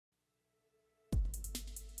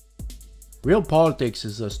Realpolitiks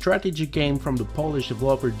is a strategy game from the Polish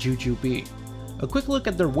developer JoeJoe. A quick look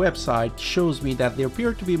at their website shows me that they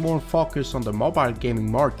appear to be more focused on the mobile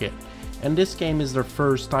gaming market, and this game is their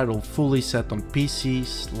first title fully set on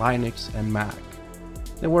PCs, Linux and Mac.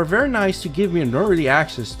 They were very nice to give me an early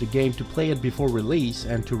access to the game to play it before release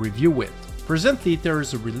and to review it. Presently there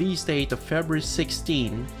is a release date of February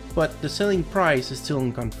 16, but the selling price is still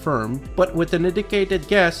unconfirmed, but with an indicated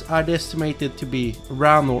guess I'd estimate it to be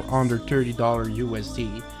around or under $30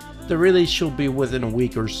 USD. The release should be within a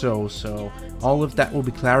week or so all of that will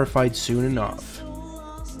be clarified soon enough.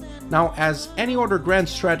 Now, as any other grand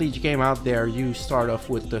strategy game out there, you start off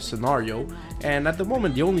with the scenario, and at the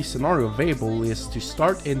moment the only scenario available is to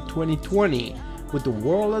start in 2020 with the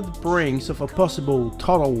world at the brink of a possible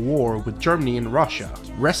total war with Germany and Russia,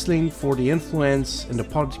 wrestling for the influence in the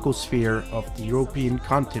political sphere of the European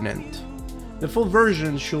continent. The full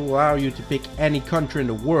version should allow you to pick any country in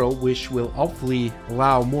the world, which will hopefully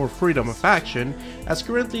allow more freedom of action, as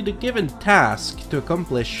currently the given task to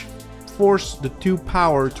accomplish force the two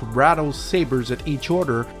power to rattle sabers at each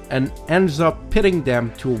other and ends up pitting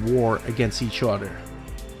them to a war against each other.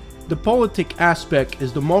 The politic aspect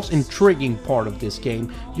is the most intriguing part of this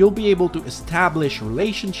game. You'll be able to establish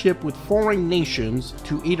relationship with foreign nations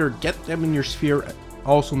to either get them in your sphere,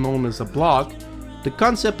 also known as a bloc. The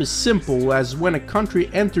concept is simple, as when a country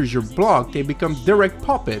enters your bloc, they become direct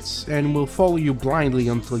puppets and will follow you blindly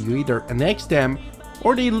until you either annex them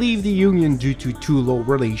or they leave the union due to too low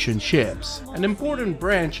relationships. An important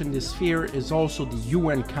branch in this sphere is also the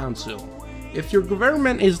UN Council. If your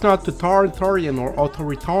government is not totalitarian or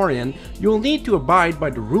authoritarian, you'll need to abide by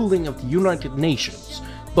the ruling of the United Nations,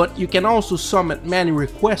 but you can also submit many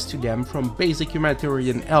requests to them, from basic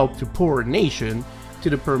humanitarian help to poorer nation to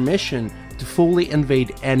the permission to fully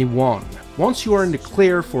invade anyone. Once you are in the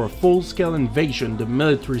clear for a full-scale invasion, the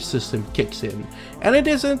military system kicks in, and it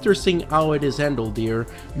is interesting how it is handled here.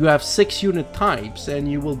 You have 6 unit types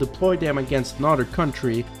and you will deploy them against another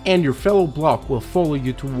country, and your fellow bloc will follow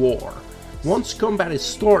you to war. Once combat is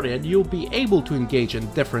started, you'll be able to engage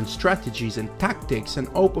in different strategies and tactics in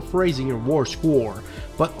hope of raising your war score,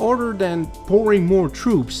 but other than pouring more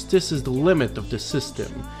troops, this is the limit of the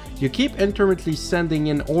system. You keep intermittently sending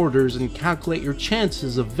in orders and calculate your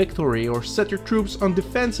chances of victory, or set your troops on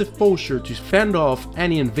defensive posture to fend off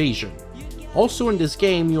any invasion. Also in this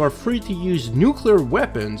game, you are free to use nuclear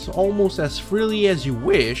weapons almost as freely as you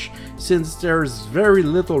wish, since there's very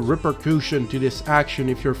little repercussion to this action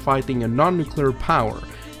if you're fighting a non-nuclear power.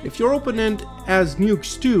 If your opponent has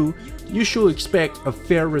nukes too, you should expect a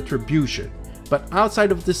fair retribution. But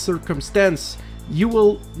outside of this circumstance, you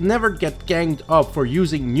will never get ganged up for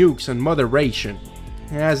using nukes in moderation,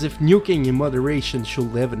 as if nuking in moderation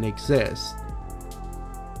should even exist.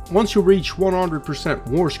 Once you reach 100%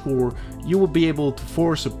 war score, you will be able to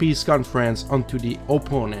force a peace conference onto the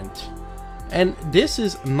opponent. And this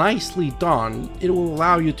is nicely done. It will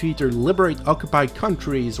allow you to either liberate occupied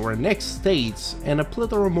countries or annex states, and a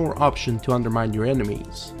plethora more options to undermine your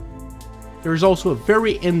enemies. There is also a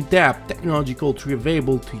very in-depth technological tree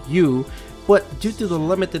available to you, but due to the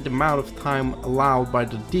limited amount of time allowed by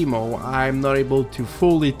the demo, I'm not able to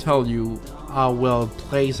fully tell you how well it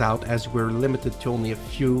plays out, as we're limited to only a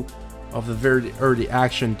few of the very early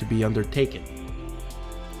action to be undertaken.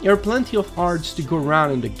 There are plenty of arts to go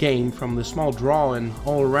around in the game, from the small drawing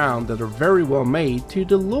all around that are very well made to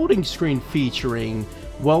the loading screen featuring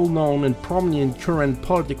well-known and prominent current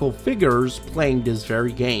political figures playing this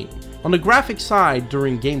very game. On the graphic side,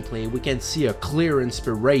 during gameplay, we can see a clear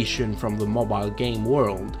inspiration from the mobile game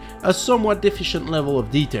world, a somewhat deficient level of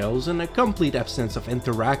details and a complete absence of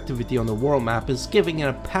interactivity on the world map is giving an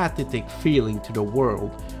apathetic feeling to the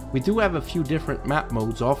world. We do have a few different map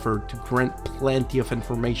modes offered to grant plenty of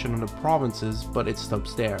information on the provinces, but it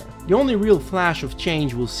stops there. The only real flash of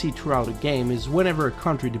change we'll see throughout the game is whenever a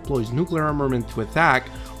country deploys nuclear armament to attack,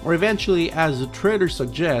 or eventually, as the trailer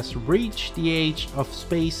suggests, reach the age of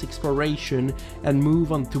space exploration and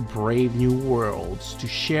move on to brave new worlds to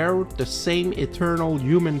share the same eternal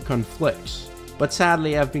human conflicts. But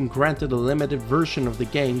sadly, I've been granted a limited version of the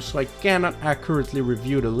game, so I cannot accurately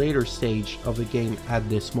review the later stage of the game at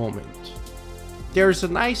this moment. There's a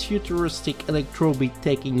nice futuristic electro beat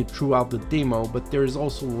taking you throughout the demo, but there is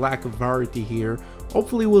also lack of variety here.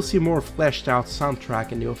 Hopefully we'll see more fleshed out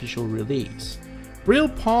soundtrack in the official release.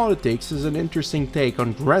 Realpolitiks is an interesting take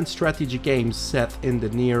on grand strategy games set in the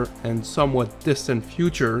near and somewhat distant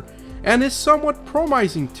future, and is somewhat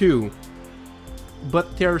promising too.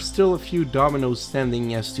 But there are still a few dominoes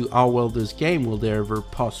standing as to how well this game will deliver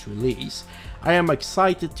post-release. I am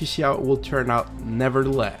excited to see how it will turn out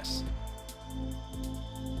nevertheless.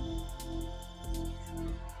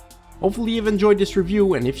 Hopefully you've enjoyed this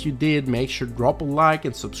review, and if you did, make sure to drop a like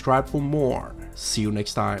and subscribe for more. See you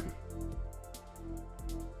next time.